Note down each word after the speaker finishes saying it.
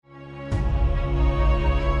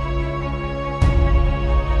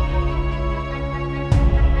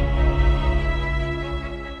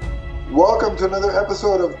welcome to another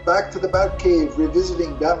episode of Back to the Batcave,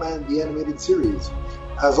 revisiting Batman the Animated Series.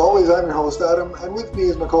 As always, I'm your host, Adam, and with me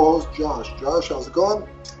is my co-host, Josh. Josh, how's it going?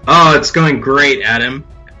 Oh, it's going great, Adam.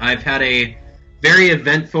 I've had a very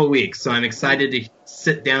eventful week, so I'm excited to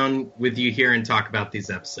sit down with you here and talk about these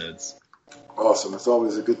episodes. Awesome. It's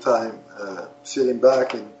always a good time sitting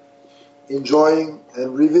back and enjoying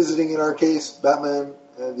and revisiting, in our case, Batman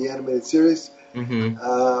the Animated Series.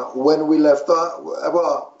 Mm-hmm. When we left off,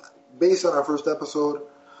 well, based on our first episode,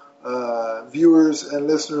 viewers and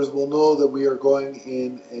listeners will know that we are going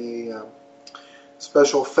in a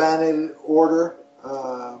special fan-edited order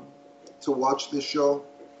to watch this show.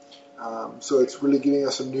 So it's really giving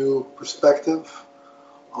us a new perspective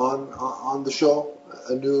on the show,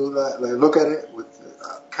 a new look at it with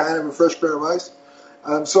kind of a fresh pair of eyes.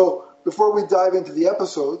 So before we dive into the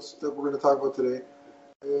episodes that we're going to talk about today,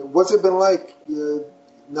 what's it been like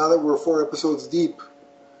now that we're 4 episodes deep,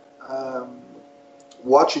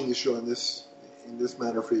 watching the show in this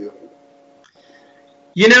manner for you?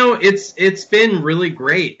 You know, it's been really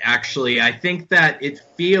great, actually. I think that it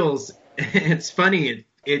feels, it's funny,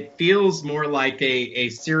 it feels more like a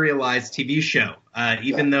serialized TV show.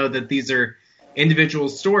 Even though that these are individual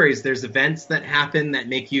stories, there's events that happen that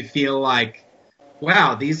make you feel like,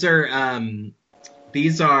 wow, these are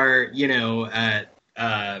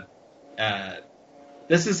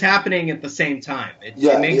this is happening at the same time. It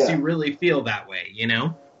makes you really feel that way, you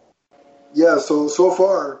know? Yeah, so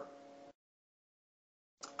far,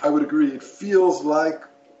 I would agree. It feels like,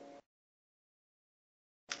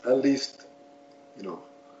 at least,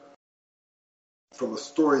 from a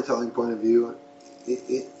storytelling point of view,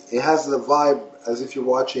 it has the vibe as if you're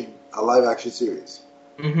watching a live action series.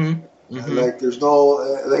 Mm-hmm. Mm-hmm. Like there's no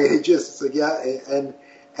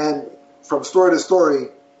and from story to story,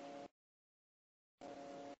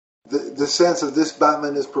 the sense of this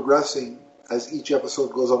Batman is progressing as each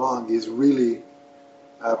episode goes along is really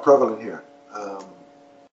prevalent here.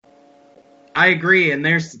 I agree, and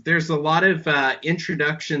there's a lot of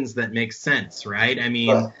introductions that make sense, right? I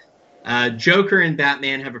mean, Joker and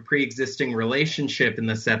Batman have a pre-existing relationship in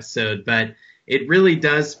this episode, but it really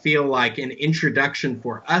does feel like an introduction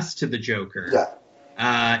for us to the Joker.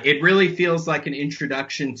 Yeah. It really feels like an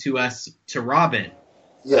introduction to us to Robin.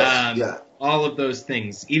 Yes, all of those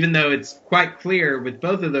things. Even though it's quite clear with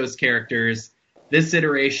both of those characters, this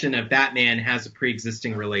iteration of Batman has a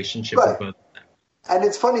pre-existing relationship with both of them. And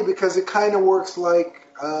it's funny because it kind of works like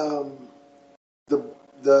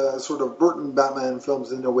the sort of Burton Batman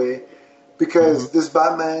films in a way, because this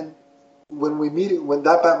Batman, when we meet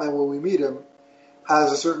him,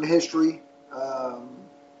 has a certain history,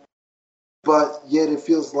 but yet it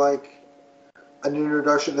feels like an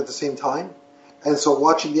introduction at the same time. And so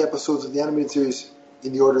watching the episodes of the animated series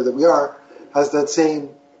in the order that we are has that same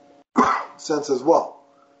sense as well.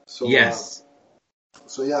 So, yes.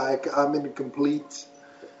 I'm in complete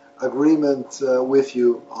agreement with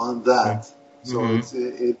you on that. Mm-hmm. So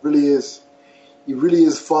it really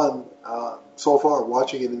is fun so far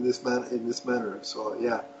watching it in this manner. So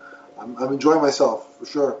yeah, I'm enjoying myself for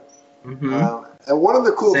sure. Mm-hmm. And one of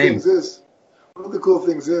the cool things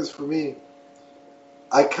is for me,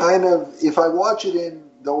 I kind of, if I watch it in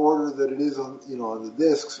the order that it is on on the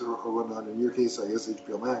discs or whatnot, in your case I guess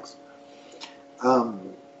HBO Max,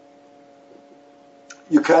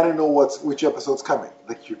 you kind of know which episode's coming.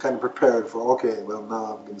 Like you're kind of prepared for, okay, well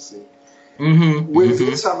now I'm going to see. Mm-hmm. With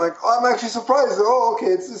this, I'm like, I'm actually surprised. Oh, okay,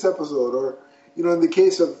 it's this episode. Or, in the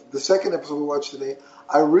case of the second episode we watched today,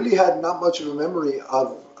 I really had not much of a memory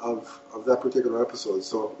of that particular episode.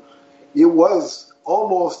 So it was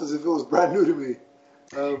almost as if it was brand new to me.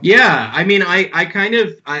 Yeah, I mean, I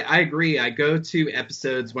agree. I go to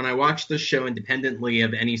episodes, when I watch the show independently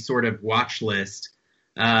of any sort of watch list,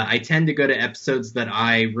 I tend to go to episodes that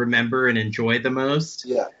I remember and enjoy the most.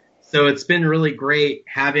 Yeah. So it's been really great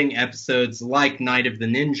having episodes like Night of the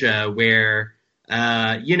Ninja where,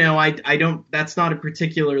 I don't, that's not a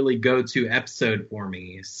particularly go-to episode for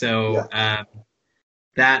me. So,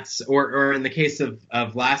 that's, or in the case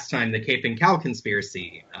of last time, the Cape and Cal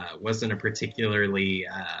Conspiracy, wasn't a particularly,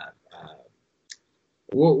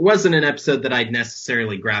 wasn't an episode that I'd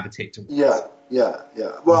necessarily gravitate towards. Yeah.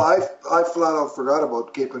 Well, I flat out forgot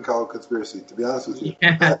about Cape and Cal Conspiracy, to be honest with you.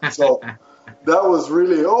 Yeah. So that was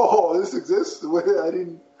really, this exists? I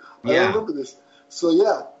don't remember this. So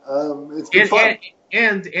yeah, it's been fun.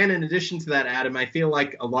 And in addition to that, Adam, I feel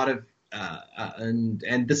like a lot of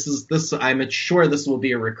and this I'm sure this will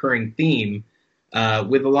be a recurring theme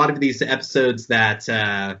with a lot of these episodes that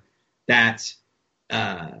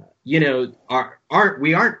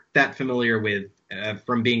we aren't that familiar with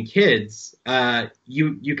from being kids,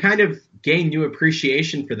 you kind of gain new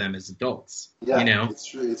appreciation for them as adults. Yeah, you know, it's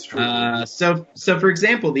true. It's true. So for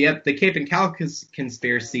example, the Cape and Cal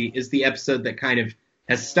conspiracy is the episode that kind of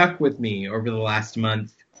has stuck with me over the last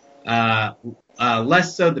month.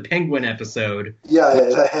 Less so the Penguin episode.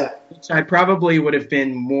 Yeah. Which I probably would have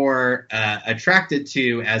been more attracted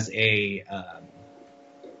to as a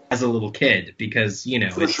little kid, because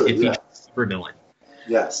it features a supervillain.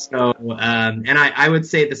 Yes. So, and I would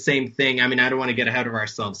say the same thing. I mean, I don't want to get ahead of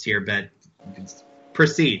ourselves here, but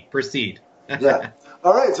proceed. Yeah.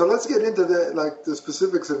 All right. So let's get into the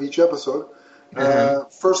specifics of each episode.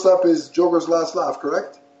 First up is Joker's Last Laugh,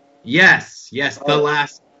 correct? Yes. The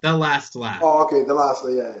last laugh. Oh, okay. The last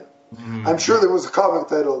laugh. Yeah. Mm-hmm. I'm sure there was a comic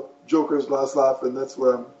titled Joker's Last Laugh, and that's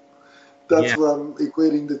where I'm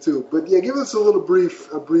equating the two. But yeah, give us a brief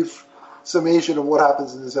summation of what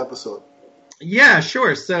happens in this episode. Yeah,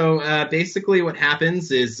 sure. So basically what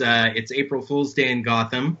happens is it's April Fool's Day in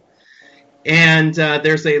Gotham, and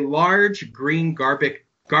there's a large green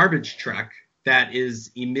garbage truck that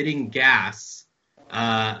is emitting gas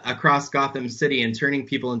across Gotham City and turning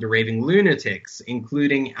people into raving lunatics,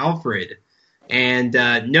 including Alfred. And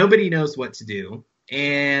nobody knows what to do.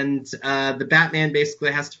 And the Batman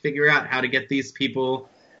basically has to figure out how to get these people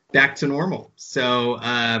back to normal. So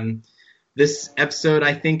this episode,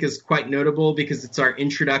 I think, is quite notable because it's our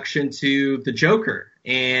introduction to the Joker,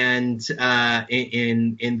 and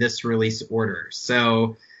in this release order.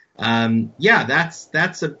 So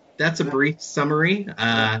that's a brief summary.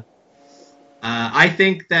 I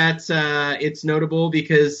think that it's notable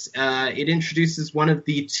because it introduces one of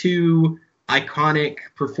the two iconic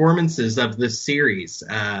performances of this series,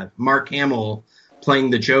 Mark Hamill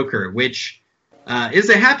playing the Joker, which is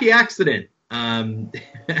a happy accident.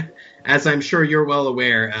 As I'm sure you're well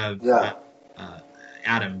aware of,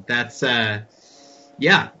 Adam. That's it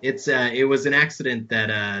was an accident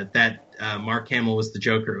that Mark Hamill was the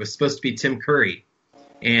Joker. It was supposed to be Tim Curry,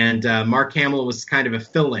 and Mark Hamill was kind of a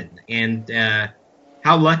fill-in. And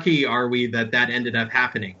how lucky are we that ended up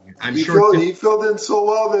happening? He filled in so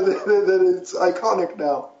well that it's iconic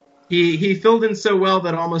now. He filled in so well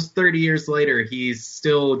that almost 30 years later, he's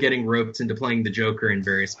still getting roped into playing the Joker in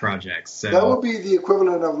various projects. So that would be the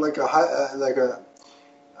equivalent of like a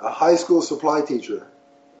high school supply teacher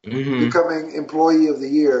becoming employee of the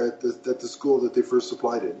year at the school that they first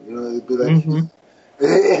supplied in. It'd be like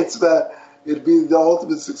it'd be the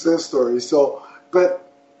ultimate success story. So, but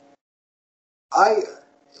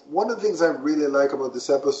one of the things I really like about this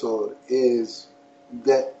episode is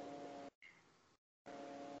that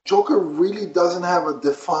Joker really doesn't have a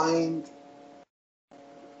defined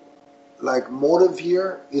motive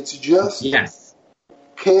here. It's just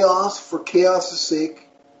chaos for chaos' sake.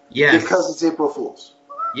 Yes. Because it's April Fool's.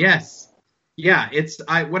 Yes. Yeah.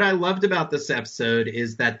 What I loved about this episode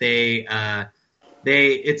is that it's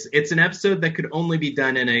an episode that could only be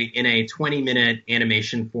done in a 20-minute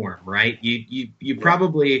animation form, right? You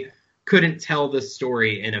probably couldn't tell this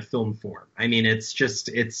story in a film form. I mean,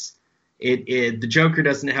 the Joker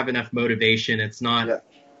doesn't have enough motivation. It's not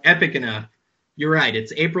epic enough. You're right.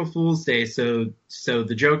 It's April Fool's Day, so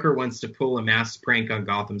the Joker wants to pull a mass prank on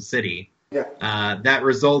Gotham City. Yeah. That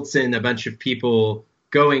results in a bunch of people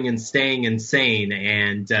going and staying insane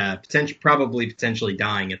and potentially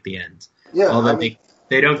dying at the end. Yeah. Although they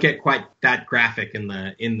don't get quite that graphic in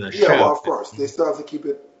the show. Yeah, well, of course. They still have to keep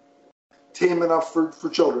it tame enough for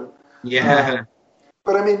children. Yeah.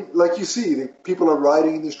 But I mean, like you see, people are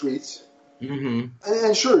rioting in the streets. Mm-hmm.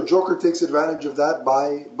 And sure, Joker takes advantage of that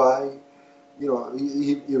by he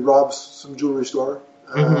robs some jewelry store.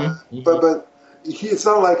 But it's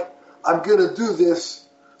not like I'm going to do this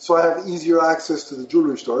so I have easier access to the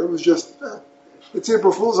jewelry store. It was just it's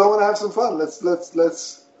April Fool's. I want to have some fun.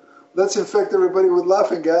 Let's infect everybody with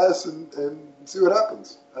laughing gas and see what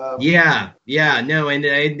happens.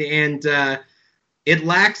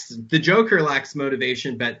 The Joker lacks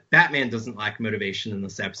motivation, but Batman doesn't lack motivation in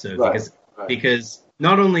this episode because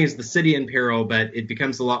not only is the city in peril, but it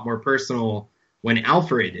becomes a lot more personal when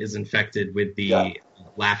Alfred is infected with the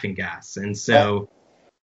laughing gas. And so,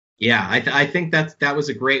 I think that was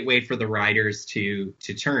a great way for the writers to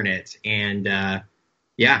turn it. And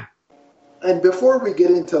And before we get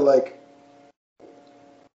into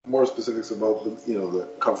more specifics about the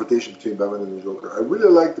confrontation between Batman and the Joker, I really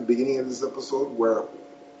like the beginning of this episode where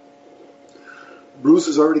Bruce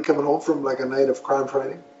is already coming home from a night of crime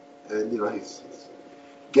fighting, and he's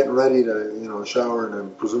getting ready to shower and then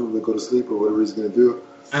presumably go to sleep or whatever he's going to do.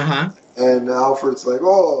 And Alfred's like,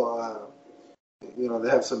 they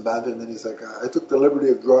have some banter, and then he's like, I took the liberty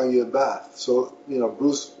of drawing you a bath. So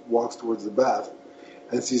Bruce walks towards the bath,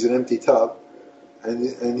 and sees an empty tub.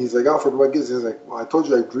 And he's like, Alfred, what gives? He's like, well, I told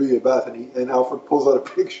you I drew you a bath. And Alfred pulls out a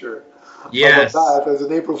picture of a bath as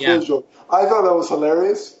an April Fool's joke. I thought that was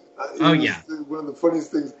hilarious. One of the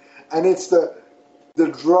funniest things. And it's the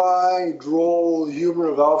dry, droll humor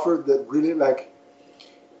of Alfred that really, like,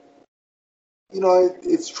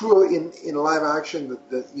 it's true in live action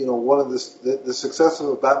that one of the success of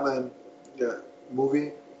a Batman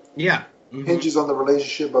movie hinges on the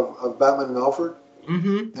relationship of Batman and Alfred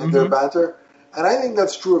and their banter. And I think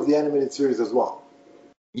that's true of the animated series as well.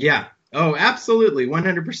 Yeah. Oh, absolutely.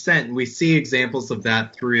 100%. And we see examples of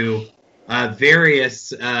that through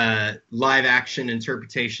various live action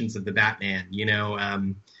interpretations of the Batman.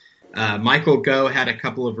 Michael Gough had a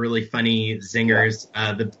couple of really funny zingers.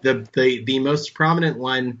 The most prominent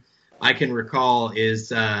one I can recall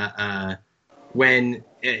is when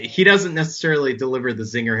he doesn't necessarily deliver the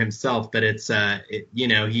zinger himself, but it's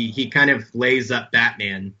he kind of lays up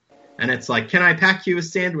Batman. And it's like, can I pack you a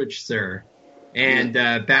sandwich, sir? And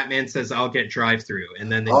Batman says, I'll get drive-through.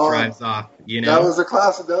 And then drives off, That was a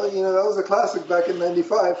classic. That was a classic back in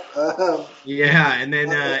 95.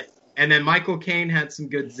 And then Michael Caine had some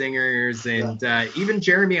good zingers. And even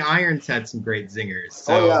Jeremy Irons had some great zingers.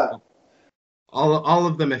 So all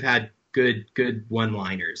of them have had good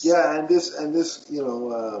one-liners. Yeah, and this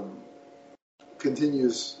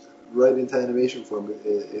continues right into animation form.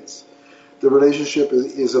 It's the relationship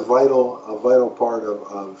is a vital part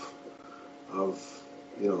of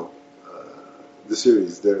the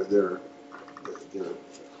series, their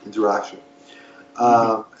interaction,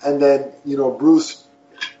 and then Bruce,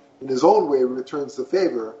 in his own way, returns the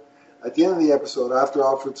favor at the end of the episode after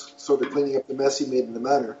Alfred's sort of cleaning up the mess he made in the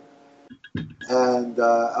manor, and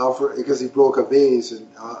Alfred, because he broke a vase, and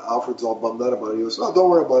Alfred's all bummed out about it. He goes, "Oh, don't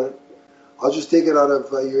worry about it. I'll just take it out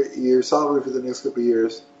of your salary for the next couple of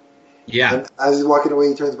years." Yeah. And as he's walking away,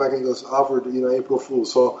 he turns back and he goes, Alfred, April Fool.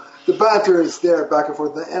 So the banter is there back and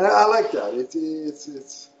forth. And I like that.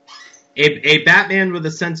 It's a Batman with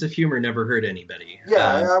a sense of humor never hurt anybody.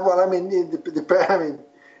 Yeah.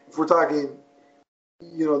 If we're talking,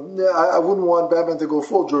 I wouldn't want Batman to go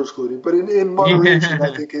full George Clooney, but in moderation,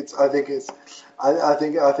 I think it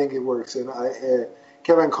works. And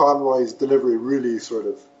Kevin Conroy's delivery really sort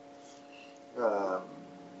of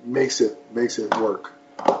makes it work.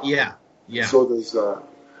 Yeah. So there's,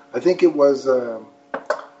 I think it was,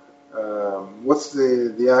 what's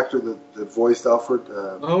the actor that voiced Alfred?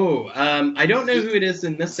 I don't know who it is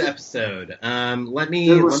in this episode. There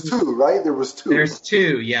was two, right? There was two. There's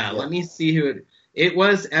two, yeah. Let me see who it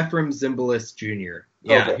was. Ephraim Zimbalist Jr.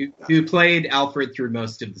 Who played Alfred through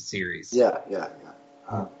most of the series. Yeah.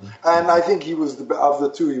 And I think he was of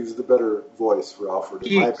the two, he was the better voice for Alfred,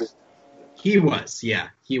 in my opinion. He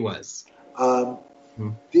was.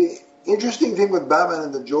 The interesting thing with Batman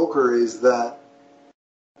and the Joker is that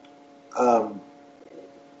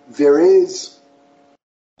there is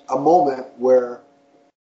a moment where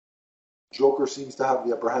Joker seems to have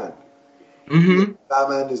the upper hand. Mm-hmm.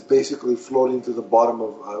 Batman is basically floating to the bottom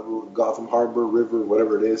of Gotham Harbor, river,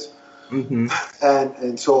 whatever it is. Mm-hmm.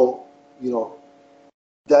 And so,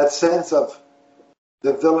 that sense of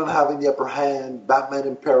the villain having the upper hand, Batman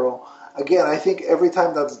in peril. Again, I think every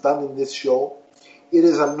time that's done in this show, it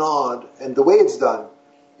is a nod, and the way it's done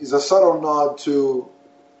is a subtle nod to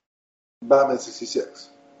Batman 66.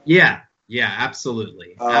 Yeah,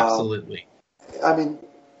 absolutely. Absolutely. I mean,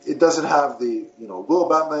 it doesn't have the, will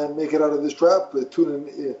Batman make it out of this trap? It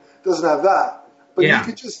doesn't have that. But you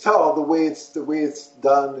can just tell the way it's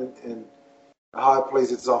done and how it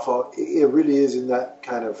plays itself out. It really is in that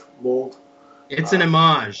kind of mold. It's an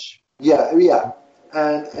homage. Yeah.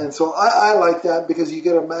 And so I like that, because you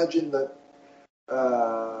can imagine that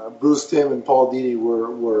Bruce Timm and Paul Dini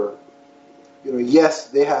were yes,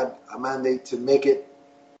 they had a mandate to make it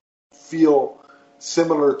feel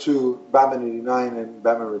similar to Batman 89 and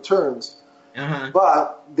Batman Returns,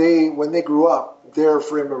 but when they grew up, their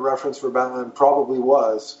frame of reference for Batman probably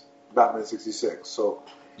was Batman 66. So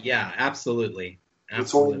yeah, absolutely.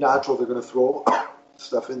 It's only natural they're going to throw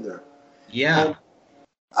stuff in there. Yeah. And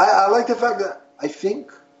I like the fact that I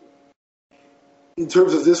think, in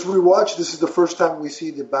terms of this rewatch, this is the first time we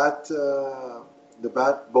see the bat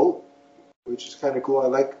boat, which is kind of cool. I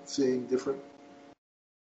like seeing different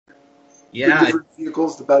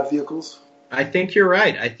vehicles, the bat vehicles. I think you're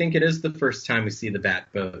right. I think it is the first time we see the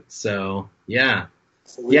bat boat. So yeah,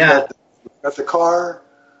 so we've got the car,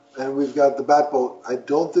 and we've got the bat boat. I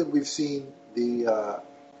don't think we've seen the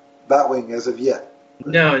Batwing as of yet.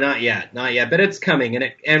 No, not yet, not yet. But it's coming,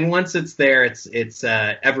 and once it's there, it's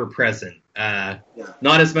ever present. Yeah.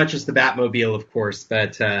 Not as much as the Batmobile, of course,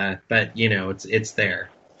 but it's there.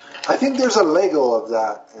 I think there's a Lego of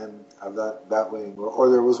that and of that Batwing, or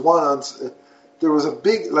there was one on. There was a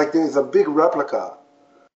big there's a big replica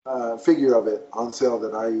figure of it on sale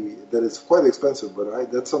that is quite expensive,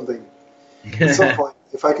 but that's something. At some point,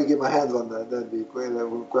 if I could get my hands on that, that'd be great. That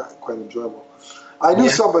would be quite enjoyable. I know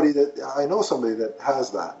somebody that has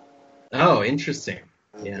that. Oh, interesting.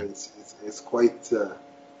 And Yeah. it's quite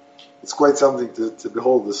something to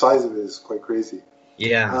behold. The size of it is quite crazy.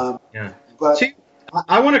 Yeah. Yeah. But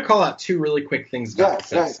I want to call out two really quick things about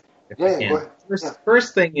this. Go ahead.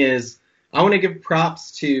 First thing is I want to give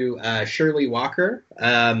props to Shirley Walker.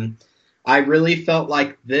 I really felt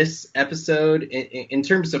like this episode, in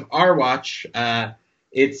terms of our watch,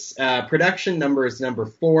 its production number is number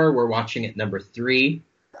 4. We're watching it number 3.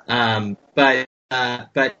 But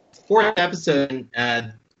fourth episode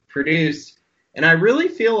produced, and I really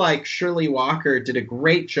feel like Shirley Walker did a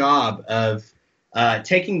great job of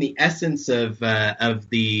taking the essence of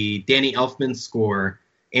the Danny Elfman score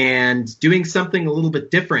and doing something a little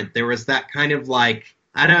bit different. There was that kind of like,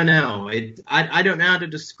 I don't know, I don't know how to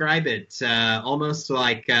describe it, almost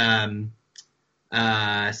like 70s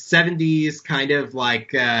kind of like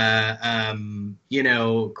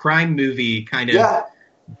crime movie kind of da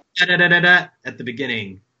da da da da at the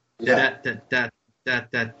beginning. Da da da da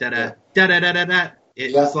da da da da da da.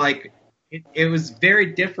 It was like it was very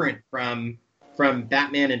different from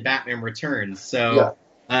Batman and Batman Returns. So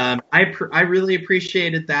I really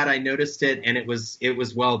appreciated that. I noticed it, and it was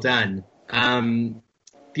well done.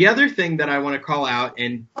 The other thing that I want to call out,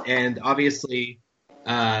 and obviously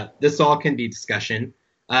this all can be discussion,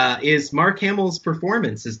 is Mark Hamill's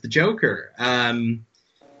performance as the Joker.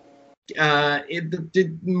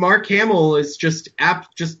 Mark Hamill is just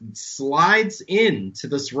slides into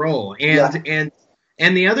this role, and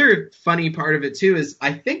the other funny part of it too is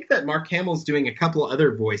I think that Mark Hamill's doing a couple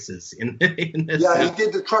other voices in this. Yeah, he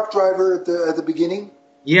did the truck driver at the beginning.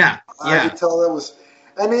 Yeah. I could tell that was.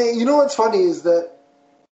 And you know what's funny is that.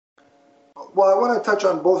 Well, I want to touch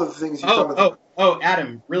on both of the things you commented.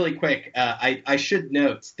 Adam, really quick. I should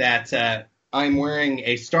note that I'm wearing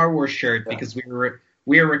a Star Wars shirt because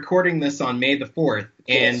we are recording this on May the 4th,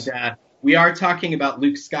 and we are talking about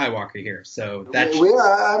Luke Skywalker here. So that's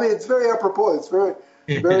I mean, it's very apropos. It's very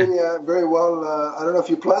very well. I don't know if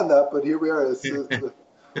you planned that, but here we are. It's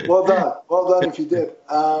well done if you did.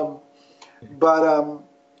 But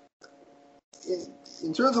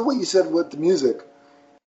in terms of what you said with the music,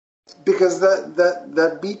 because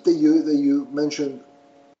that beat that you mentioned,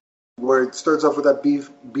 where it starts off with that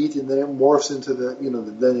beat and then it morphs into the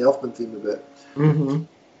Danny Elfman theme a bit. Mm-hmm.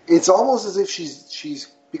 It's almost as if she's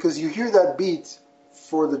because you hear that beat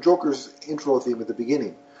for the Joker's intro theme at the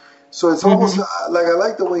beginning. So it's almost like I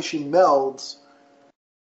like the way she melds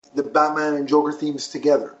the Batman and Joker themes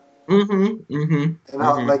together. Mm-hmm. Mm-hmm. And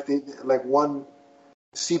how like one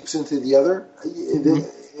seeps into the other.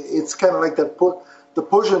 It's kind of like that the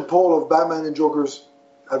push and pull of Batman and Joker's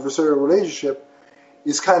adversarial relationship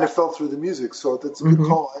is kind of felt through the music. So that's a good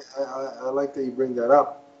call. I like that you bring that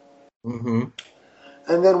up. Mm-hmm.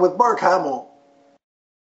 And then with Mark Hamill,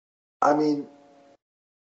 I mean,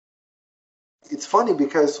 it's funny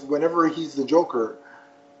because whenever he's the Joker,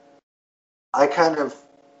 I kind of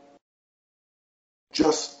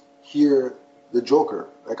just hear the Joker.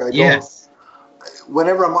 Like I don't. Yes.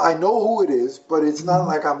 Whenever I know who it is, but it's not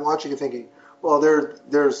like I'm watching and thinking, well,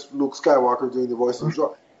 there's Luke Skywalker doing the voice of the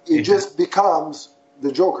Joker. It just becomes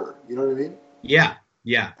the Joker. You know what I mean? Yeah.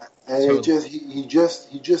 And totally. he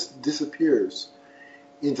just disappears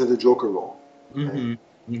into the Joker role. Mm-hmm.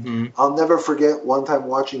 Mm-hmm. I'll never forget one time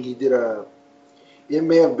watching. He did it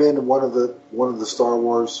may have been one of the Star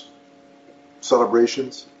Wars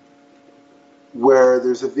celebrations, where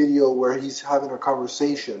there's a video where he's having a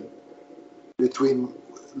conversation between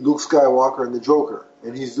Luke Skywalker and the Joker,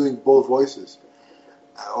 and he's doing both voices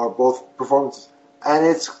or both performances, and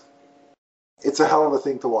it's a hell of a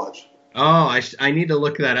thing to watch. Oh, I need to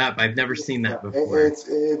look that up. I've never seen that before.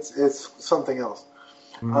 It's something else.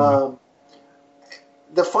 Mm-hmm.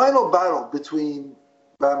 The final battle between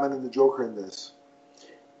Batman and the Joker in this,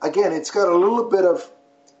 again, it's got a little bit of,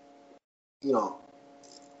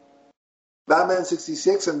 Batman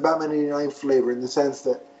 66 and Batman 89 flavor, in the sense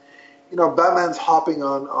that, Batman's hopping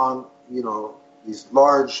on these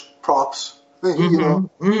large props, that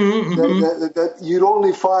you'd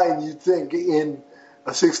only find, you'd think, in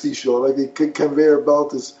a 60s show. Like the conveyor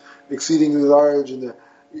belt is exceedingly large, and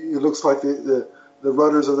it looks like the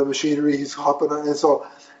rudders of the machinery he's hopping on. And so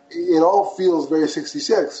it all feels very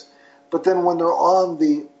 66. But then when they're on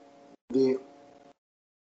the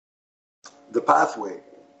pathway,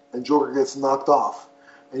 and Joker gets knocked off,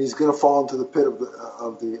 and he's going to fall into the pit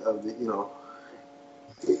of the you know,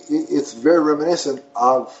 it's very reminiscent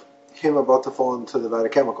of him about to fall into the vat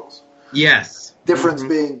of chemicals. Yes. Difference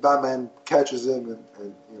being Batman catches him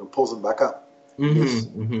and you know, pulls him back up.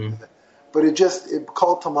 But it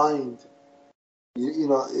called to mind, you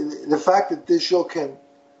know, the fact that this show can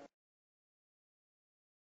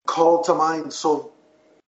call to mind so,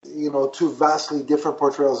 you know, two vastly different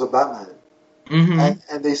portrayals of Batman,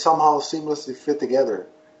 and they somehow seamlessly fit together.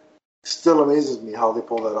 Still amazes me how they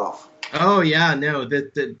pull that off. Oh yeah, no,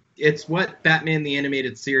 it's what Batman the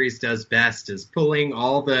Animated Series does best, is pulling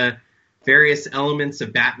all the various elements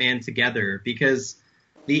of Batman together, because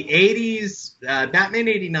the 80s, Batman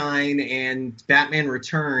 89 and Batman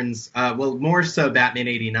Returns, well, more so Batman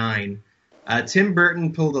 89, Tim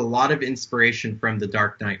Burton pulled a lot of inspiration from The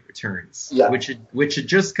Dark Knight Returns, which had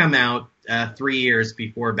just come out 3 years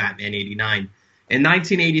before Batman 89. In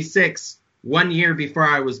 1986, 1 year before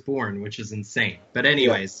I was born, which is insane. But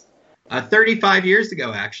anyways, 35 years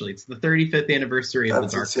ago, actually. It's the 35th anniversary of The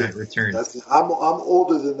Dark Knight Returns. I'm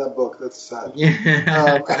older than that book. That's sad.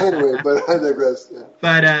 Yeah. Anyway, but I digress. Yeah.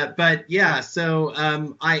 But yeah, so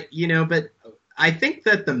I think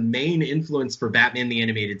that the main influence for Batman the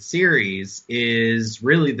Animated Series is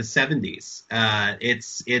really the 70s.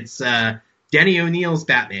 It's Denny O'Neil's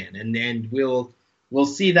Batman, and we'll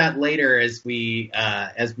see that later as we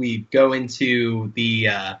go into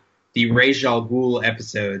the Ra's al Ghul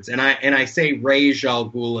episodes, and I say Ra's al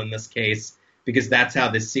Ghul in this case because that's how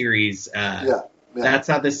the series that's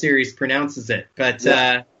how the series pronounces it. But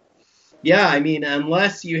I mean,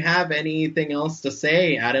 unless you have anything else to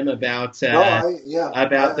say, Adam, about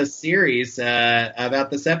the series,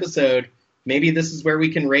 about this episode, maybe this is where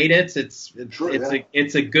we can rate it.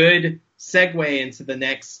 It's a good segue into the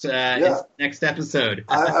next next episode.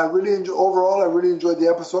 I really enjoyed the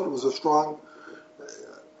episode. It was a strong.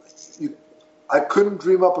 I couldn't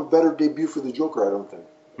dream up a better debut for the Joker, I don't think.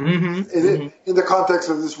 In the context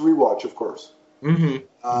of this rewatch, of course.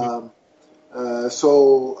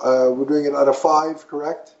 So we're doing it out of 5,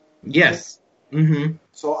 correct? Yes.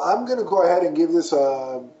 So I'm going to go ahead and give this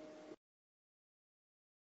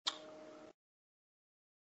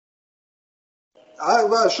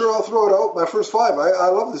I'll throw it out. My first 5. I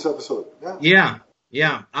love this episode. Yeah.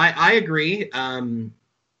 I agree.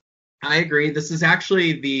 I agree. This is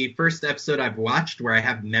actually the first episode I've watched where I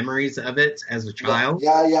have memories of it as a child.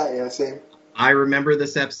 Yeah, same. I remember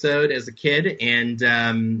this episode as a kid, and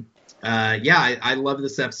I love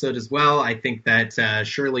this episode as well. I think that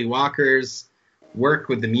Shirley Walker's work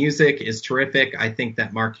with the music is terrific. I think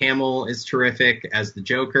that Mark Hamill is terrific as the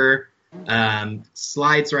Joker.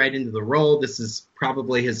 Slides right into the role. This is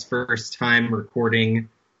probably his first time recording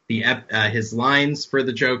his lines for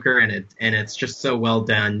the Joker, and it's just so well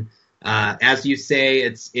done. As you say,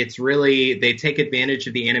 it's really, they take advantage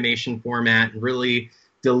of the animation format and really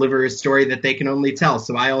deliver a story that they can only tell.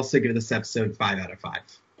 So I also give this episode 5 out of 5.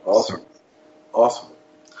 Awesome.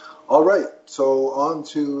 All right, so on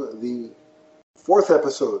to the 4th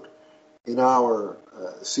episode in our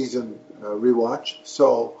season rewatch.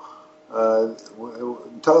 So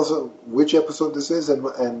tell us which episode this is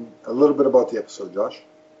and a little bit about the episode, Josh.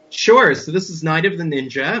 Sure. So this is Night of the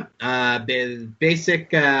Ninja. The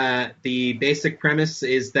basic premise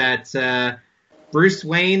is that Bruce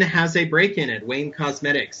Wayne has a break-in at Wayne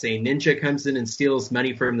Cosmetics. A ninja comes in and steals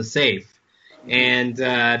money from the safe. And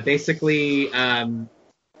basically,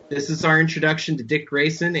 this is our introduction to Dick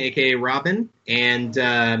Grayson, a.k.a. Robin.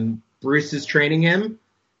 And Bruce is training him.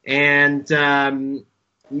 And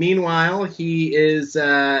meanwhile,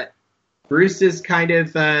 Bruce is kind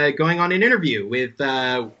of going on an interview with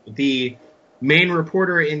the main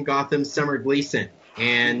reporter in Gotham, Summer Gleason.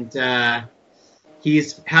 And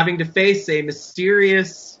he's having to face a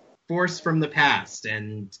mysterious force from the past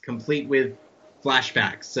and complete with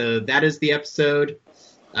flashbacks. So that is the episode.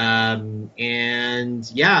 My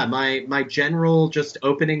general just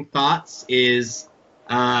opening thoughts is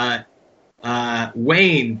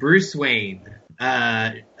Bruce Wayne.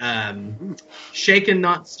 Shaken,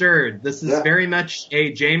 not stirred. This is very much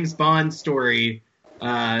a James Bond story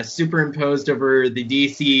superimposed over the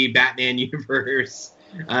DC Batman universe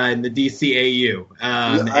and the DCAU.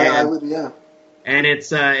 And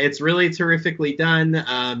it's really terrifically done.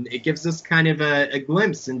 It gives us kind of a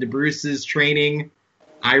glimpse into Bruce's training.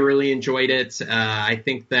 I really enjoyed it. I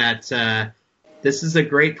think that this is a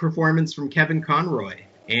great performance from Kevin Conroy.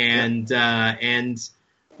 And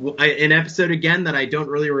an episode again that I don't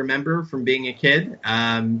really remember from being a kid,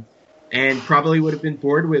 and probably would have been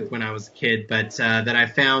bored with when I was a kid, but that I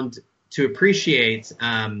found to appreciate.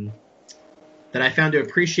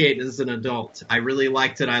 As an adult. I really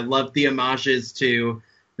liked it. I loved the homages to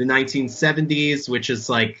the 1970s, which is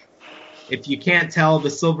like, if you can't tell, the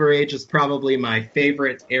Silver Age is probably my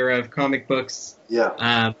favorite era of comic books.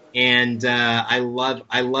 Yeah. And I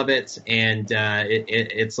love it, and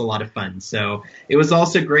it's a lot of fun. So it was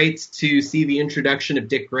also great to see the introduction of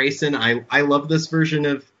Dick Grayson. I love this version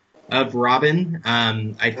of Robin.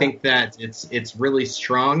 I think that it's really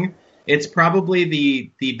strong. It's probably the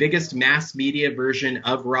biggest mass media version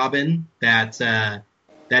of Robin that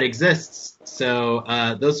exists. So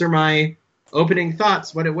those are my opening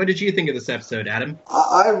thoughts. What did you think of this episode, Adam?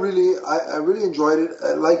 I really enjoyed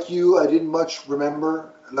it. Like you, I didn't much remember.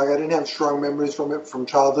 Like, I didn't have strong memories from it from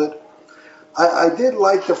childhood. I did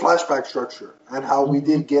like the flashback structure and how we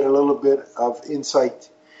did get a little bit of insight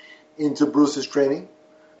into Bruce's training.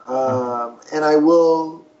 And I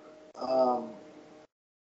will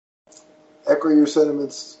echo your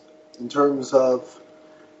sentiments in terms of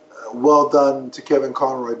well done to Kevin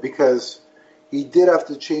Conroy, because he did have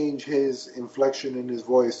to change his inflection in his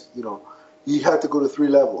voice. You know, he had to go to 3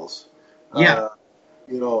 levels. Yeah.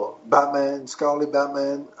 Batman, Scholarly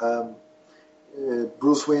Batman,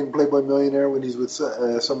 Bruce Wayne, Playboy Millionaire when he's with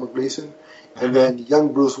Summer Gleason, and then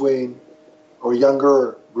young Bruce Wayne, or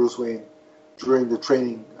younger Bruce Wayne, during the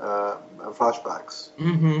training flashbacks.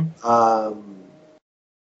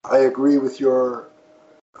 I agree with your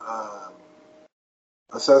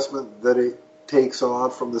assessment that it takes a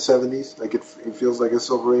lot from the 70s. Like, it feels like a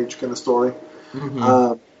Silver Age kind of story.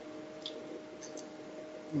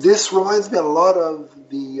 This reminds me a lot of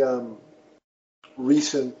the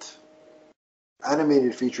recent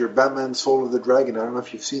animated feature, Batman: Soul of the Dragon. I don't know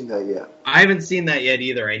if you've seen that yet. I haven't seen that yet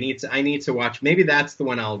either. I need to watch. Maybe that's the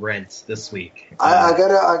one I'll rent this week.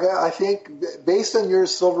 I think based on your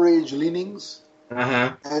Silver Age leanings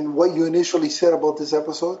and what you initially said about this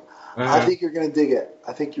episode, I think you're going to dig it.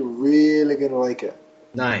 I think you're really going to like it.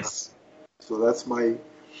 Nice. So that's my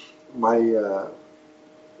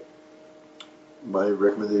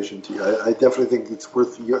recommendation to you. I definitely think it's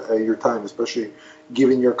worth your time, especially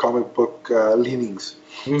given your comic book leanings.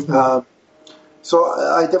 So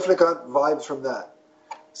I definitely got vibes from that.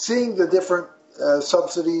 Seeing the different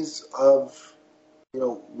subsidies of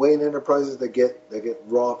Wayne Enterprises that get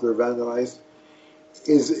robbed or vandalized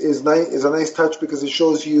is a nice touch, because it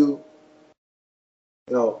shows you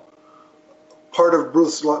part of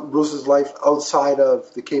Bruce's life outside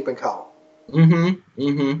of the Cape and Cowl.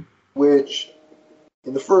 Which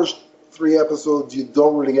in the first 3 episodes you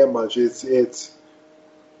don't really get much. It's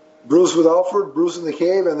Bruce with Alfred, Bruce in the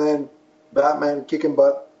cave, and then Batman kicking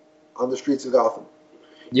butt on the streets of Gotham.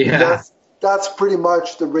 Yeah. That's pretty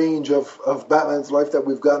much the range of Batman's life that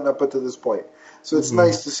we've gotten up until this point. So it's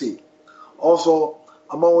nice to see. Also,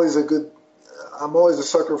 I'm always a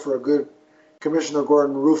sucker for a good Commissioner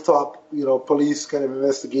Gordon rooftop, police kind of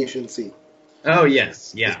investigation scene. Oh,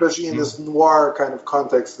 yes, yeah. Especially in this noir kind of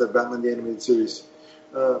context that Batman the Animated Series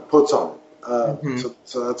puts on it.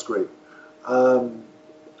 So that's great. And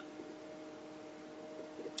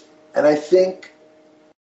I think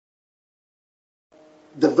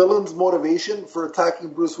the villain's motivation for attacking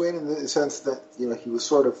Bruce Wayne, in the sense that he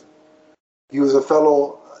was a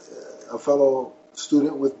fellow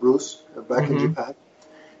student with Bruce back in Japan,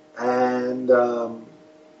 and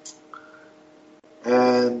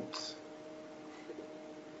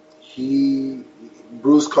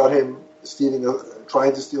Bruce caught him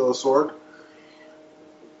trying to steal a sword,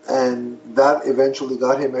 and that eventually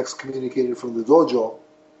got him excommunicated from the dojo,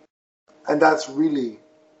 and that's really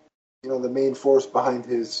the main force behind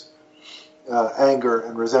his anger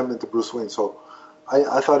and resentment to Bruce Wayne. So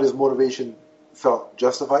I thought his motivation felt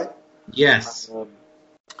justified. Yes.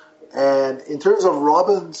 And in terms of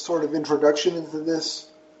Robin's sort of introduction into this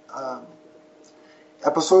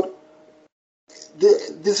episode,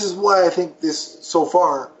 this is why I think this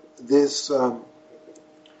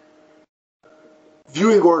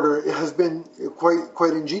viewing order has been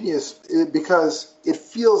quite ingenious, because it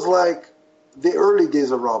feels like the early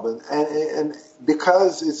days of Robin, and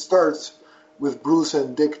because it starts with Bruce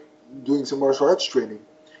and Dick doing some martial arts training.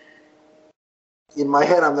 In my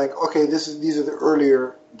head, I'm like, okay, these are the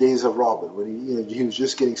earlier days of Robin, when he was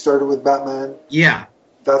just getting started with Batman. Yeah,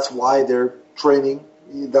 that's why they're training.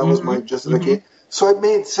 That was my justification. So it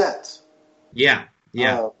made sense. Yeah.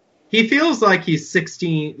 He feels like he's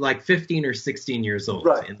 15 or 16 years old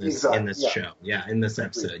in this show. Yeah, in this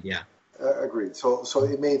episode. Agreed. Yeah. Agreed. So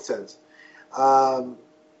it made sense.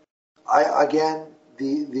 The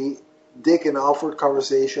the Dick and Alfred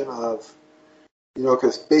conversation of,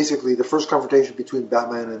 because basically the first confrontation between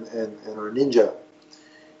Batman and our ninja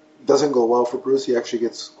doesn't go well for Bruce. He actually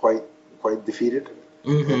gets quite defeated.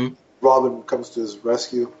 Mm-hmm. And Robin comes to his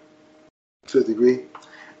rescue to a degree.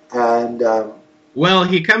 And well,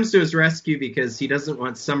 he comes to his rescue because he doesn't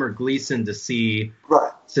want Summer Gleason to see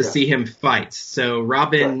him fight. So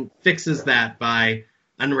Robin fixes that by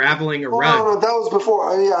unraveling a rug. No, that was before.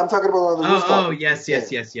 I'm talking about on the rooftop. Oh, yes.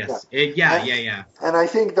 Yeah. And I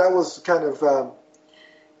think that was kind of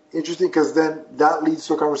interesting because then that leads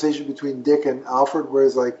to a conversation between Dick and Alfred, where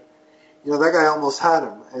it's like, that guy almost had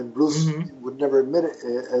him, and Bruce would never admit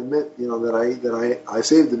that I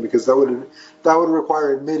saved him, because that would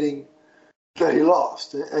require admitting that he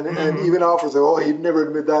lost, and even Alfred said, "Oh, he'd never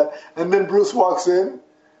admit that." And then Bruce walks in,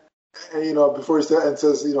 and, before he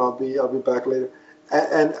says, "I'll be back later."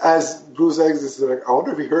 And as Bruce exits, they're like, "I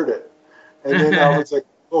wonder if he heard it." And then Alfred's like,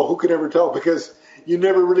 "Oh, who could ever tell?" Because you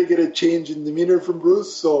never really get a change in demeanor from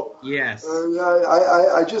Bruce. So yes,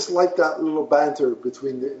 I just like that little banter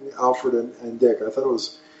between Alfred and Dick. I thought it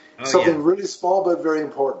was something really small but very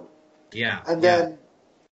important. Yeah. And then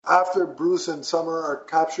after Bruce and Summer are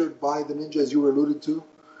captured by the ninja, as you were alluded to,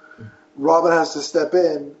 Robin has to step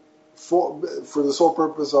in for the sole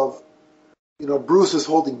purpose of, Bruce is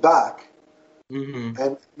holding back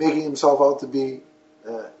and making himself out to be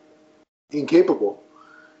incapable,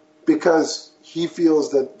 because he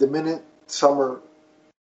feels that the minute Summer,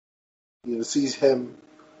 sees him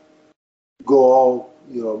go all,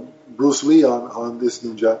 Bruce Lee on this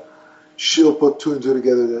ninja, she'll put two and two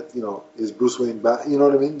together that, is Bruce Wayne back? You know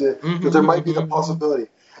what I mean? That there might be the possibility.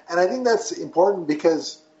 And I think that's important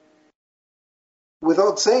because,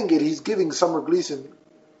 without saying it, he's giving Summer Gleason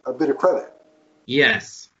a bit of credit.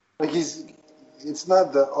 Yes. Like it's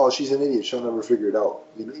not that, oh, she's an idiot, she'll never figure it out.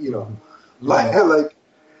 Like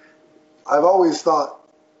I've always thought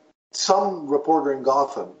some reporter in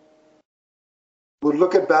Gotham would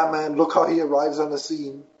look at Batman, look how he arrives on the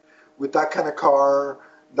scene with that kind of car,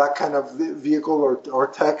 that kind of vehicle or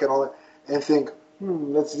tech and all that, and think,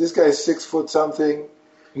 this guy's 6 foot something.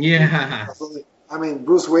 Yeah. I mean,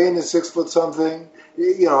 Bruce Wayne is 6 foot something.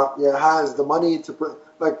 Has the money to put,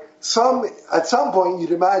 at some point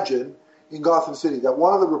you'd imagine in Gotham City that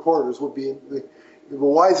one of the reporters would be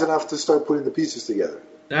wise enough to start putting the pieces together.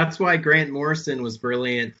 That's why Grant Morrison was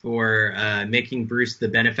brilliant for making Bruce the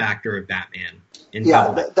benefactor of Batman.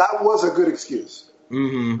 That was a good excuse.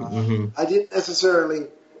 I didn't necessarily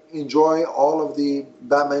enjoy all of the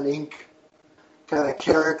Batman Inc. kind of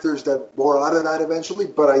characters that bore out of that eventually,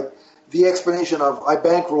 but the explanation of I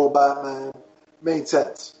bankroll Batman made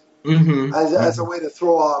sense as a way to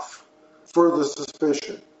throw off further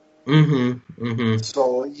suspicion.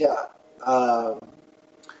 So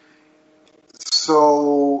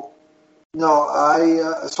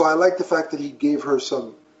I like the fact that he gave her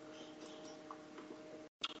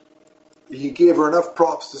enough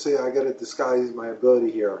props to say, I got to disguise my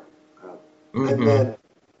ability here. And then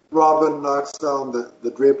Robin knocks down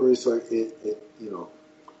the drapery, so it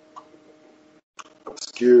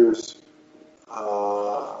obscures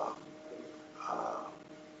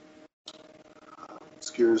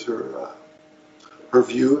her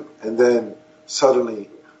view, and then suddenly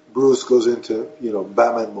Bruce goes into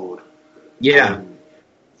Batman mode. Yeah.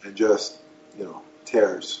 And just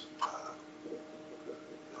tears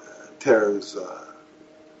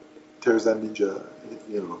that ninja,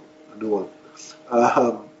 a new one.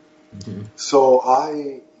 So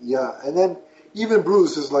and then even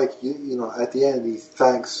Bruce is like, at the end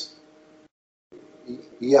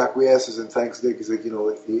he acquiesces and thanks Dick. He's like, he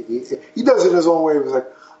does it in his own way. He was like,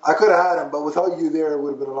 I could have had him, but without you there, it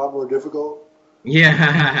would have been a lot more difficult.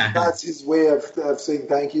 Yeah. That's his way of saying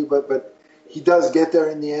thank you, but he does get there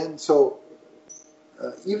in the end. So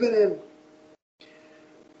even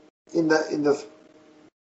in the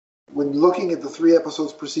when looking at the 3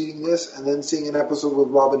 episodes preceding this and then seeing an episode with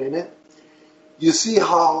Robin in it, you see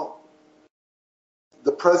how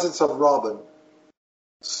the presence of Robin,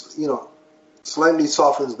 slightly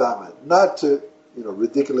softens Batman. Not to,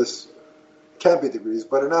 ridiculous campy degrees,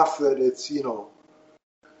 but enough that it's,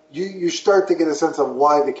 you start to get a sense of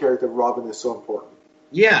why the character of Robin is so important.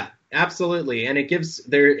 Yeah, absolutely. And it gives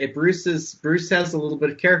Bruce has a little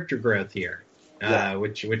bit of character growth here,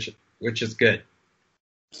 which is good.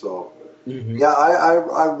 So,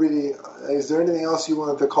 I really. Is there anything else you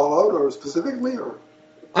wanted to call out, or specifically, or?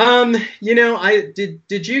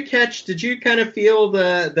 Did you kind of feel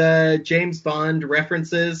the James Bond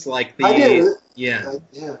references, like the? I did. Yeah.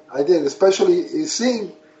 I did. Especially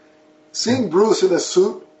seeing Bruce in a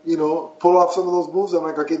suit, pull off some of those moves. I'm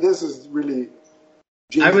like, okay, this is really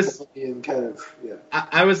James Bondian kind of, yeah.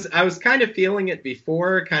 I was kind of feeling it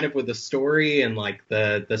before, kind of with the story and like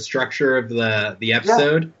the structure of the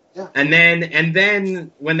episode. Yeah. And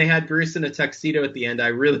then when they had Bruce in a tuxedo at the end, I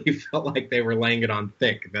really felt like they were laying it on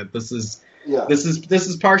thick. That this is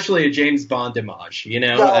partially a James Bond homage, you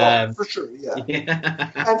know? Yeah, for sure. Yeah.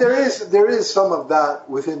 And there is some of that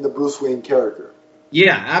within the Bruce Wayne character.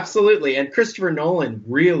 Yeah, absolutely. And Christopher Nolan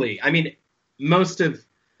really, I mean, most of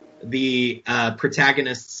the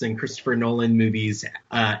protagonists in Christopher Nolan movies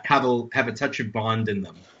have a touch of Bond in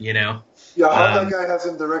them, you know? Yeah, how that guy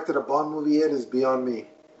hasn't directed a Bond movie yet is beyond me.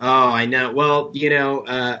 Oh, I know. Well, you know,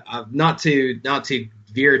 not to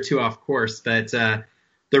veer too off course, but the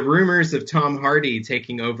rumors of Tom Hardy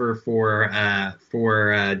taking over for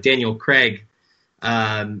Daniel Craig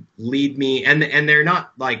lead me, and they're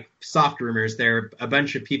not like soft rumors. They're a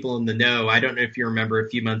bunch of people in the know. I don't know if you remember a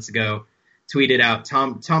few months ago, tweeted out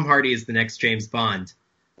Tom Hardy is the next James Bond.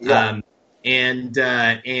 Yeah.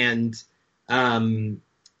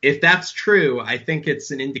 If that's true, I think it's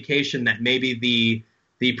an indication that maybe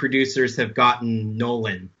the producers have gotten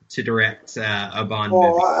Nolan to direct a Bond movie.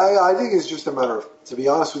 Well, I think it's just a matter of, to be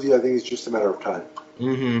honest with you, I think it's just a matter of time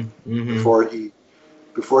before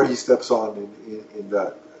he steps on in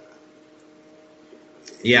that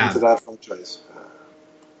into that franchise.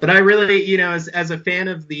 But I really, you know, as a fan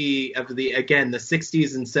of the again the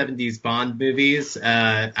 60s and 70s Bond movies,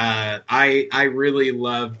 I really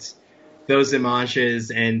loved those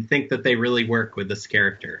homages and think that they really work with this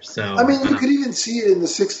character. So I mean, you could even see it in the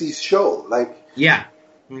 60s show. Like, yeah.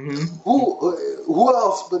 Who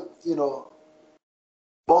else but, you know,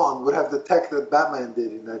 Bond would have the tech that Batman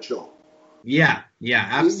did in that show? Yeah,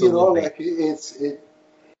 absolutely. You know, like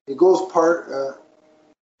it goes part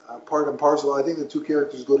and parcel. I think the two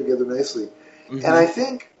characters go together nicely. And I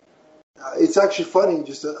think it's actually funny,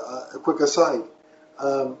 just a quick aside.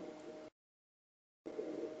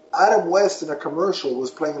 Adam West in a commercial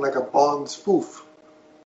was playing like a Bond spoof.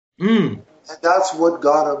 And that's what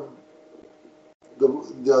got him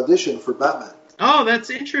the audition for Batman. Oh, that's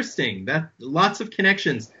interesting. That lots of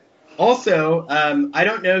connections. Also, I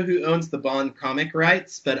don't know who owns the Bond comic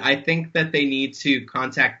rights, but I think that they need to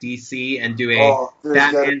contact DC and do a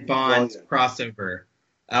Batman Bond crossover.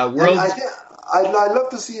 I'd love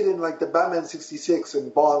to see it in like the Batman 66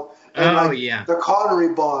 and Bond. And the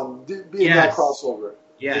Connery Bond being that crossover.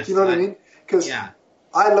 Yes, like, you know what I mean? Because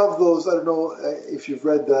I love those. I don't know if you've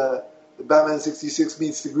read the Batman 66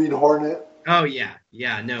 meets the Green Hornet. Oh yeah.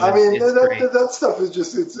 No, I mean that stuff is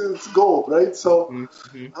just it's gold, right? So,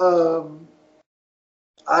 the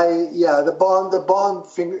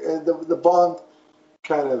Bond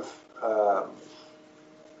kind of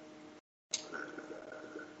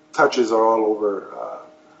touches are all over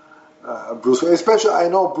Bruce. Especially, I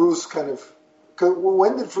know Bruce kind of.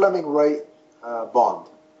 When did Fleming write Bond?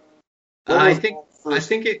 I think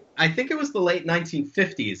it was the late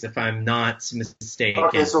 1950s, if I'm not mistaken.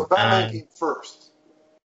 Okay, so Batman came first.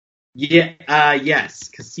 Yes,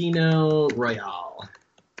 Casino Royale.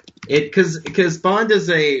 Because Bond is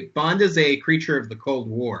a creature of the Cold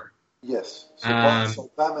War. Yes, so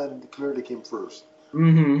Batman clearly came first.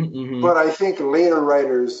 Mm-hmm. But I think later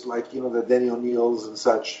writers like the Denny O'Neills and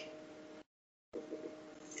such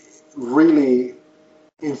really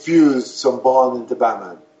infused some Bond into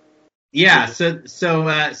Batman. Yeah, so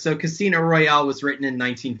Casino Royale was written in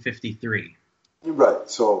 1953. Right,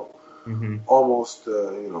 so almost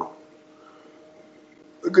a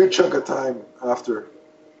good chunk of time after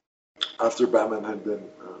Batman had been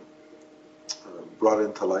brought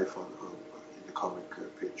into life in the comic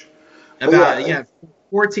page. About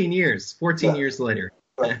 14 years. 14 years later.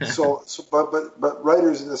 Right. But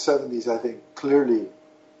writers in the 70s, I think, clearly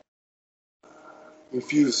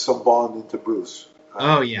infused some Bond into Bruce.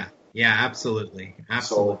 Yeah, absolutely.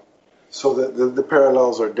 So the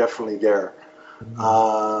parallels are definitely there.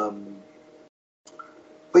 But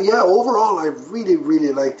yeah, overall, I really,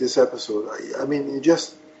 really like this episode. I mean,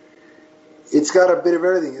 it's got a bit of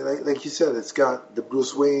everything. Like you said, it's got the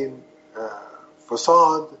Bruce Wayne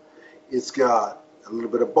facade. It's got a little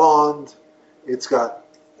bit of Bond. It's got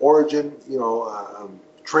origin,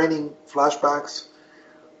 training flashbacks.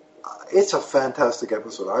 It's a fantastic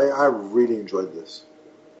episode. I really enjoyed this.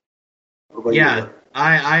 Yeah,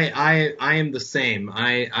 I am the same.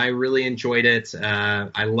 I really enjoyed it.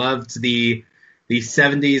 I loved the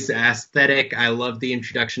 70s aesthetic. I loved the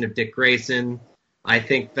introduction of Dick Grayson. I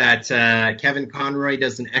think that Kevin Conroy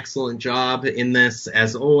does an excellent job in this,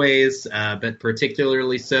 as always, but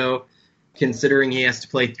particularly so considering he has to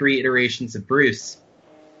play 3 iterations of Bruce.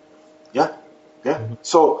 Yeah.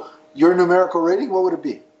 So your numerical rating, what would it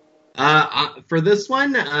be? For this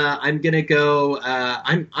one, I'm gonna go.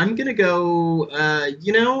 I'm gonna go.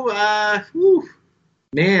 Whew,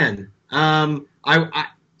 man.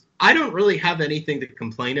 I don't really have anything to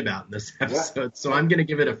complain about in this episode, so I'm gonna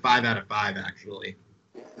give it a 5 out of 5. Actually.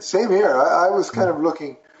 Same here. I was kind of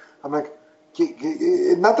looking. I'm like,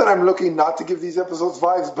 not that I'm looking not to give these episodes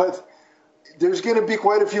 5s, but there's going to be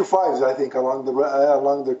quite a few 5s, I think, along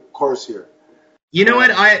the course here. You know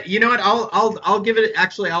what? I'll give it.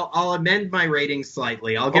 Actually, I'll amend my rating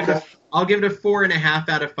slightly. I'll give it a 4.5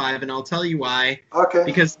 out of 5, and I'll tell you why. Okay.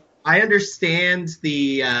 Because I understand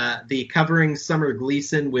the covering Summer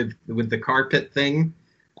Gleason with the carpet thing.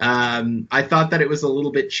 I thought that it was a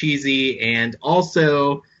little bit cheesy, and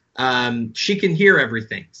also she can hear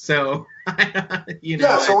everything. So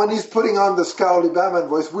Yeah. So when he's putting on the scowly Batman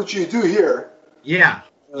voice, which you do hear. Yeah.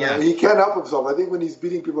 He can't help himself. I think when he's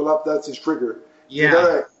beating people up, that's his trigger.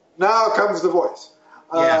 Yeah. Now comes the voice.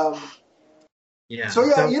 So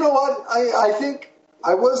you know what? I think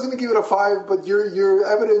I was going to give it a 5, but your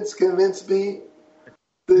evidence convinced me.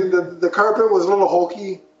 The carpet was a little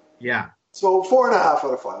hokey. Yeah. So 4.5 out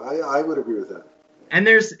of 5. I would agree with that. And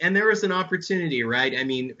there was an opportunity, right? I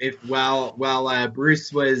mean, if while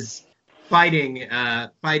Bruce was fighting the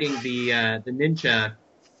ninja,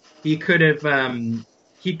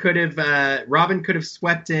 Robin could have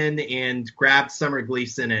swept in and grabbed Summer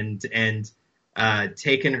Gleason and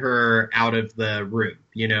taken her out of the room,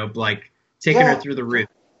 taken her through the roof.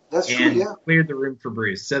 That's true, and cleared the room for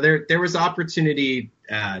Bruce. So there was opportunity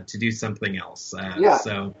to do something else.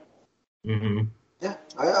 So. Mm-hmm. Yeah,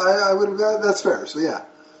 I would. That's fair. So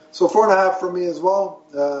so 4.5 for me as well.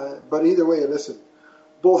 But either way, listen,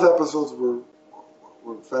 both episodes were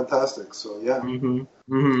fantastic. So yeah. Mm-hmm.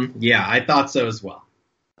 Mm-hmm. Yeah, I thought so as well.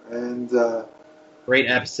 And great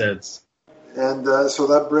episodes. And so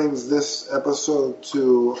that brings this episode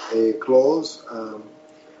to a close.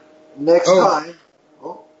 Next time.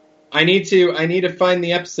 I need to find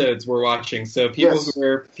the episodes we're watching. So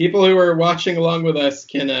people who are watching along with us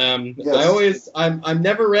can. I'm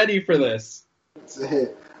never ready for this.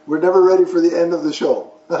 We're never ready for the end of the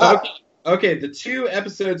show. Okay. The 2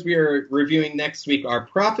 episodes we are reviewing next week are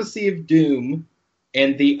Prophecy of Doom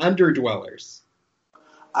and The Underdwellers.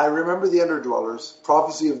 I remember The Underdwellers.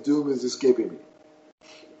 Prophecy of Doom is escaping me.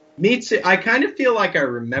 Me too. I kind of feel like I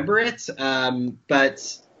remember it,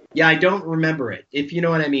 but. Yeah, I don't remember it, if you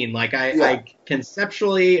know what I mean. Like, I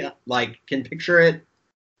conceptually, can picture it,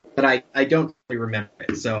 but I don't really remember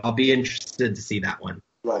it. So I'll be interested to see that one.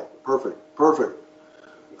 Right. Perfect.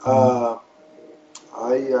 I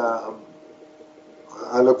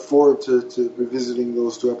look forward to revisiting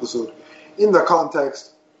those 2 episodes in the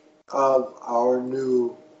context of our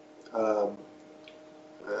new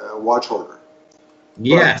watch order.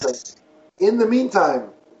 Yes. But, in the meantime,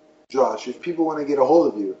 Josh, if people want to get a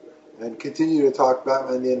hold of you and continue to talk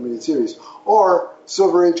Batman the Animated Series or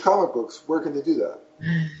Silver Age comic books, where can they do that?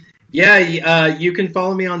 Yeah, you can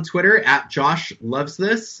follow me on Twitter at Josh Loves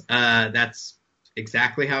This. That's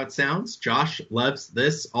exactly how it sounds. Josh Loves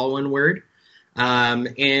This, all one word.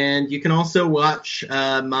 And you can also watch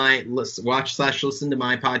listen to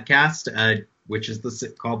my podcast, which is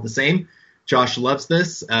called the same, Josh Loves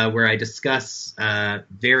This, where I discuss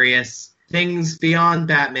various things beyond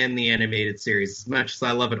Batman the Animated Series, as much as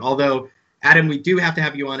I love it. Although, Adam, we do have to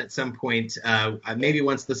have you on at some point, maybe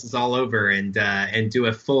once this is all over, and do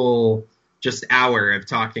a full just hour of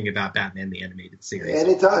talking about Batman the Animated Series.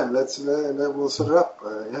 Anytime. We'll set it up.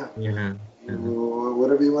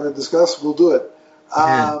 Whatever you want to discuss, we'll do it.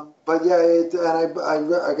 But I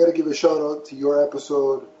got to give a shout out to your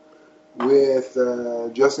episode with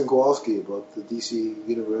Justin Kowalski about the DC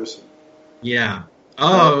universe. Yeah.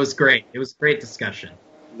 Oh, it was great. It was a great discussion.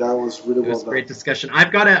 That was really well done. It was a great discussion. I've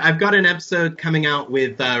got an episode coming out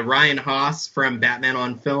with Ryan Haas from Batman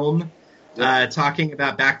on Film, talking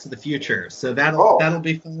about Back to the Future. So that'll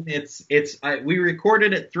be fun. We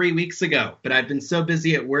recorded it 3 weeks ago, but I've been so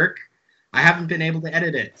busy at work, I haven't been able to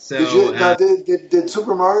edit it. So did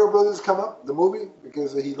Super Mario Brothers come up, the movie?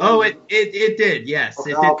 Because he. It did. Yes,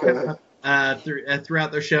 it did come up.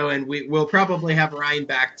 Throughout the show, and we'll probably have Ryan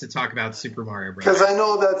back to talk about Super Mario Bros. Because I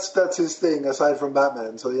know that's his thing aside from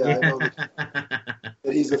Batman. So I know that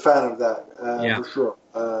he's a fan of that for sure.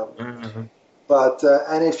 But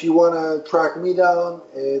and if you want to track me down,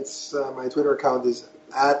 it's my Twitter account is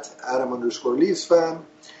at Adam_LeafsFan.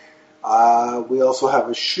 We also have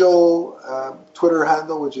a show Twitter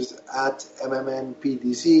handle which is at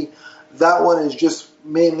MMNPDC. That one is just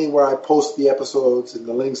mainly where I post the episodes and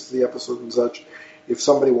the links to the episodes and such. If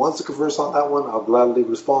somebody wants to converse on that one, I'll gladly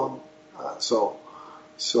respond. So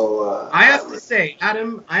So I have to say,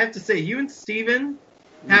 Adam, you and Steven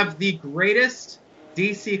have the greatest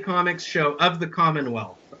DC Comics show of the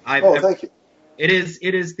Commonwealth I've ever. Thank you. It is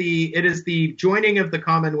the joining of the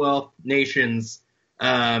Commonwealth nations.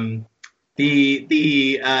 The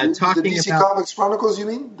talking DC about Comics Chronicles, you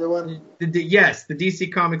mean the one? Yes, the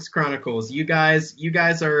DC Comics Chronicles. You guys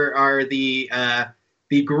are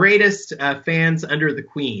the greatest fans under the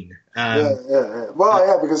Queen. Yeah. Well,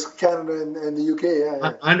 yeah, because Canada and the UK,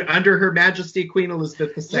 under Her Majesty Queen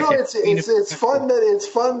Elizabeth II. You know, it's fun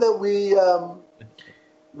that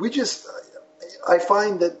we just. I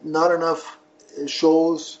find that not enough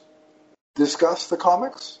shows discuss the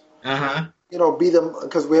comics. You know, be them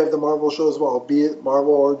because we have the Marvel show as well, be it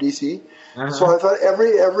Marvel or DC. So I thought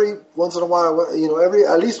every once in a while, you know,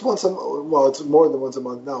 at least once it's more than once a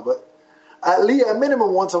month now, but at least a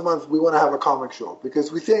minimum once a month, we want to have a comic show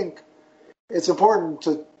because we think it's important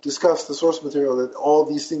to discuss the source material that all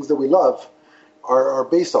these things that we love are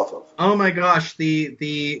based off of. Oh my gosh,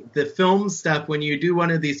 the film stuff. When you do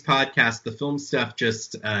one of these podcasts, the film stuff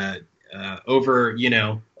just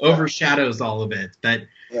overshadows all of it. But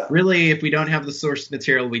really, if we don't have the source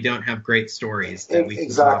material, we don't have great stories.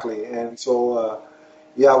 Exactly, and so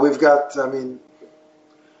we've got. I mean,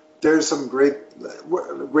 there's some great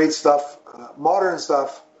stuff, modern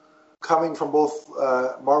stuff coming from both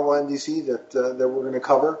Marvel and DC that we're going to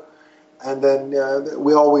cover, and then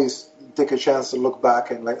we always take a chance to look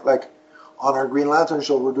back and like on our Green Lantern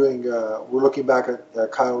show, we're looking back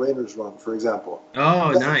at Kyle Rayner's run, for example.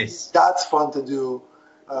 Oh, nice! That's fun to do,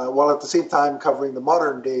 while at the same time covering the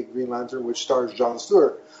modern day Green Lantern, which stars Jon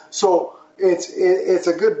Stewart. So it's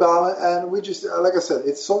a good balance, and we just like I said,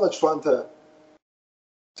 it's so much fun to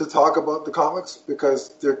talk about the comics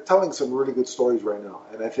because they're telling some really good stories right now,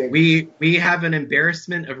 and I think we have an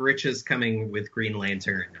embarrassment of riches coming with Green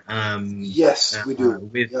Lantern. Yes, we do.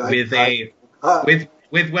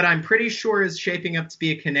 With what I'm pretty sure is shaping up to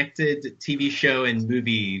be a connected TV show and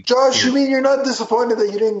movie. Josh, series. You mean you're not disappointed that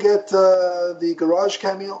you didn't get the Garage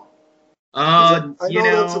cameo? I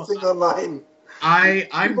know that's a thing online.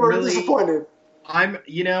 I'm really disappointed. I'm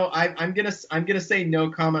gonna say no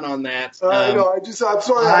comment on that. I'm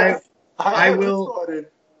sorry. I will.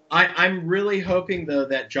 I'm really hoping though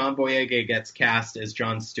that John Boyega gets cast as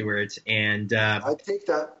Jon Stewart, and I take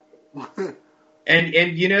that.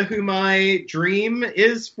 and you know who my dream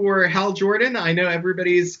is for Hal Jordan? I know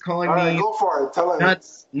everybody's calling me go for it. Tell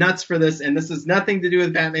nuts for this, and this has nothing to do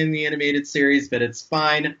with Batman the Animated Series, but it's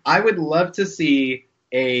fine. I would love to see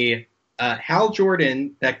a Hal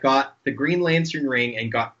Jordan that got the Green Lantern ring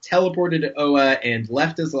and got teleported to Oa and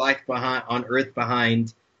left his life on Earth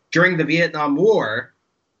behind during the Vietnam War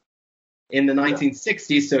in the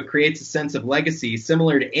 1960s, so it creates a sense of legacy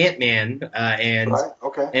similar to Ant-Man and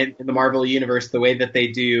in the Marvel Universe, the way that they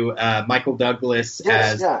do Michael Douglas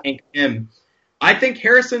as Hank Pym. I think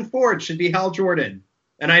Harrison Ford should be Hal Jordan.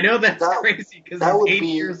 And I know that's crazy because he's 80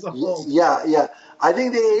 years old. Yeah. I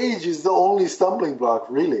think the age is the only stumbling block,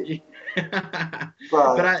 really.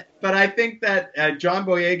 but I think that John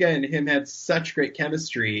Boyega and him had such great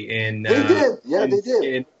chemistry in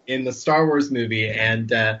in the Star Wars movie,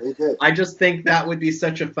 and I just think that would be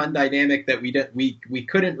such a fun dynamic that we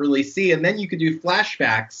couldn't really see. And then you could do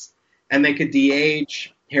flashbacks, and they could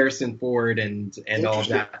de-age Harrison Ford and all of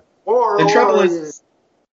that.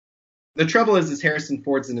 The trouble is Harrison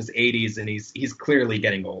Ford's in his 80s, and he's clearly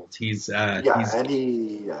getting old. It's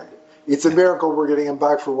a miracle we're getting him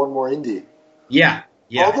back for one more indie. Yeah.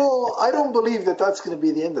 Although I don't believe that's going to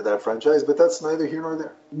be the end of that franchise, but that's neither here nor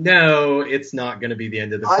there. No, it's not going to be the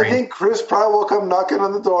end of the franchise. I think Chris Pratt will come knocking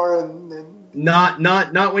on the door and not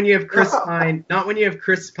when you have Chris Pine. Not when you have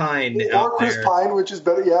Chris Pine or Chris Pine, which is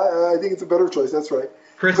better. Yeah, I think it's a better choice. That's right.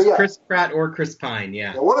 Chris Pratt or Chris Pine.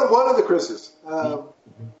 Yeah. One of the Chris's.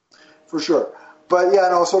 For sure. But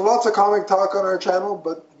so lots of comic talk on our channel,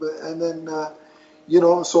 but and then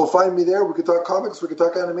so find me there. We could talk comics, we could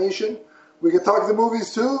talk animation, we could talk the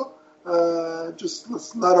movies too. Just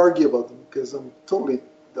let's not argue about them because I'm totally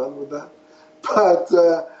done with that. But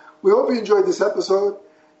we hope you enjoyed this episode,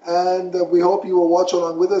 and we hope you will watch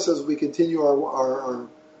along with us as we continue our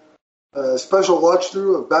special watch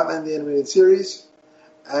through of Batman the Animated Series.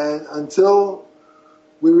 And until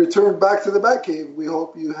we return back to the Batcave, we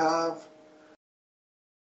hope you have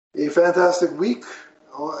a fantastic week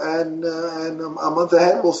and a month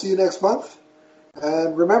ahead. We'll see you next month.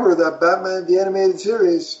 And remember that Batman the Animated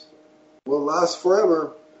Series will last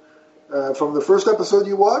forever, from the first episode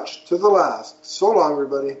you watch to the last. So long,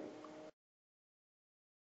 everybody.